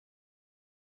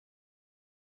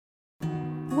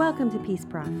Welcome to Peace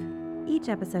Prof. Each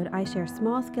episode, I share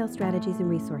small-scale strategies and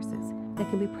resources that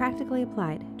can be practically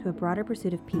applied to a broader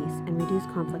pursuit of peace and reduce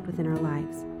conflict within our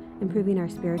lives, improving our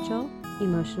spiritual,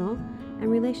 emotional, and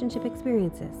relationship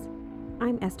experiences.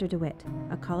 I'm Esther DeWitt,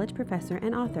 a college professor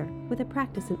and author with a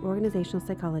practice in organizational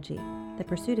psychology. The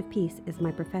pursuit of peace is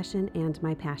my profession and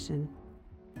my passion.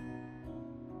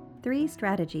 3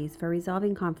 strategies for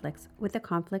resolving conflicts with a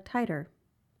conflict hider.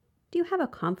 Do you have a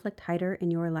conflict hider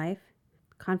in your life?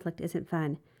 Conflict isn't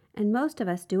fun, and most of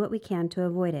us do what we can to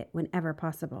avoid it whenever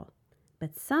possible.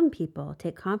 But some people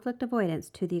take conflict avoidance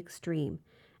to the extreme,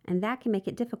 and that can make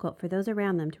it difficult for those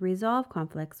around them to resolve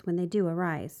conflicts when they do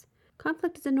arise.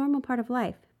 Conflict is a normal part of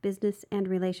life, business, and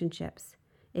relationships.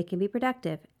 It can be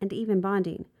productive and even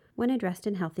bonding when addressed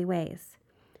in healthy ways.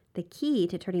 The key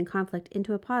to turning conflict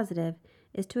into a positive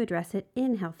is to address it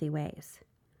in healthy ways.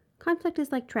 Conflict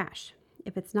is like trash.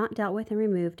 If it's not dealt with and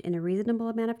removed in a reasonable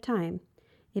amount of time,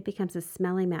 it becomes a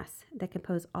smelly mess that can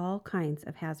pose all kinds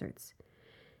of hazards.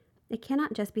 It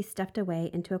cannot just be stuffed away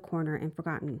into a corner and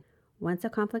forgotten. Once a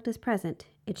conflict is present,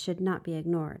 it should not be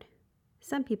ignored.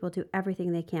 Some people do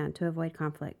everything they can to avoid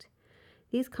conflict.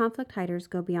 These conflict hiders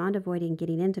go beyond avoiding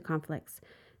getting into conflicts.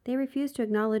 They refuse to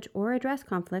acknowledge or address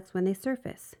conflicts when they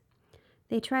surface.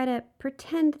 They try to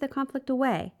pretend the conflict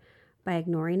away by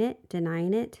ignoring it,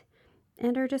 denying it,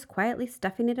 and are just quietly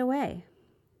stuffing it away.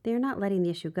 They are not letting the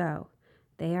issue go.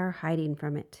 They are hiding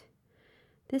from it.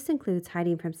 This includes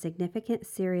hiding from significant,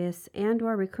 serious,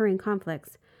 and/or recurring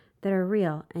conflicts that are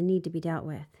real and need to be dealt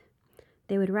with.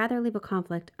 They would rather leave a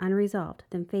conflict unresolved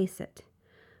than face it.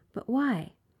 But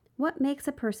why? What makes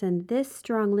a person this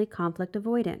strongly conflict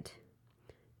avoidant?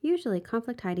 Usually,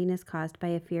 conflict hiding is caused by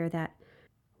a fear that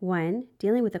 1.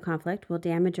 Dealing with the conflict will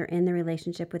damage or end the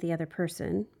relationship with the other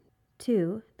person.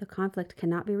 2. The conflict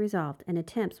cannot be resolved and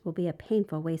attempts will be a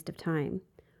painful waste of time.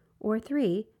 Or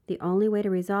 3. The only way to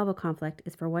resolve a conflict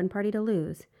is for one party to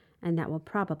lose, and that will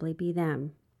probably be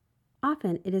them.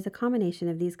 Often, it is a combination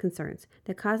of these concerns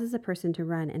that causes a person to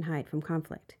run and hide from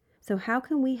conflict. So how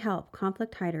can we help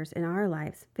conflict hiders in our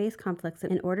lives face conflicts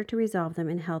in order to resolve them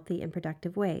in healthy and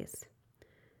productive ways?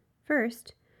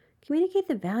 First, communicate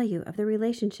the value of the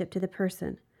relationship to the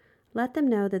person. Let them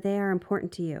know that they are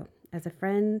important to you as a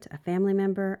friend, a family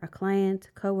member, a client,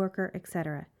 coworker,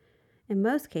 etc. In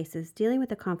most cases, dealing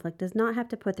with a conflict does not have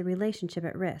to put the relationship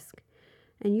at risk,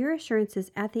 and your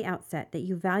assurances at the outset that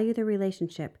you value the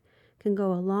relationship can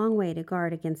go a long way to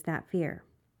guard against that fear.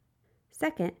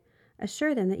 Second,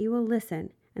 assure them that you will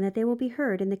listen and that they will be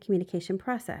heard in the communication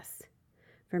process.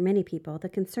 For many people, the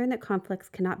concern that conflicts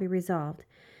cannot be resolved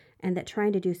and that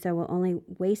trying to do so will only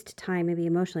waste time and be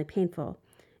emotionally painful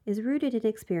is rooted in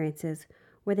experiences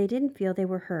where they didn't feel they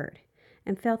were heard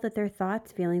and felt that their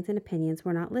thoughts, feelings, and opinions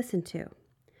were not listened to.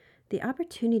 The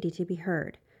opportunity to be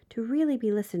heard, to really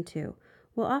be listened to,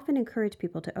 will often encourage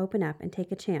people to open up and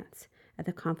take a chance at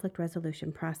the conflict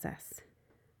resolution process.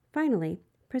 Finally,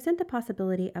 present the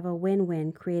possibility of a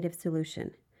win-win creative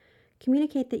solution.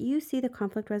 Communicate that you see the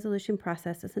conflict resolution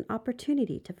process as an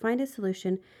opportunity to find a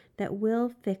solution that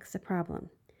will fix a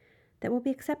problem, that will be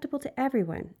acceptable to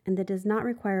everyone, and that does not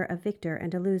require a victor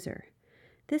and a loser.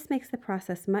 This makes the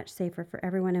process much safer for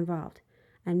everyone involved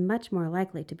and much more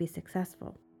likely to be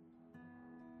successful.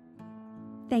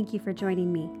 Thank you for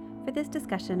joining me for this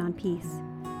discussion on peace.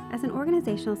 As an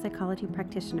organizational psychology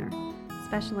practitioner,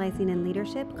 specializing in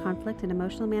leadership, conflict, and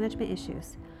emotional management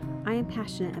issues, I am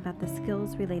passionate about the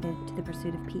skills related to the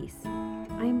pursuit of peace.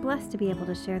 I am blessed to be able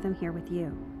to share them here with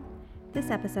you.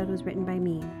 This episode was written by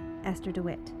me, Esther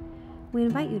DeWitt. We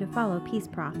invite you to follow Peace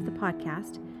Prof, the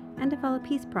podcast, and to follow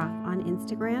Peace Prof on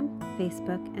Instagram,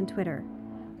 Facebook, and Twitter.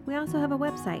 We also have a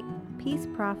website,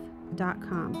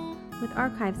 peaceprof.com, with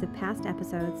archives of past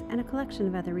episodes and a collection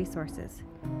of other resources.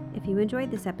 If you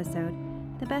enjoyed this episode,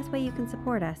 the best way you can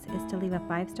support us is to leave a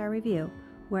 5-star review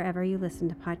wherever you listen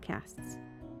to podcasts.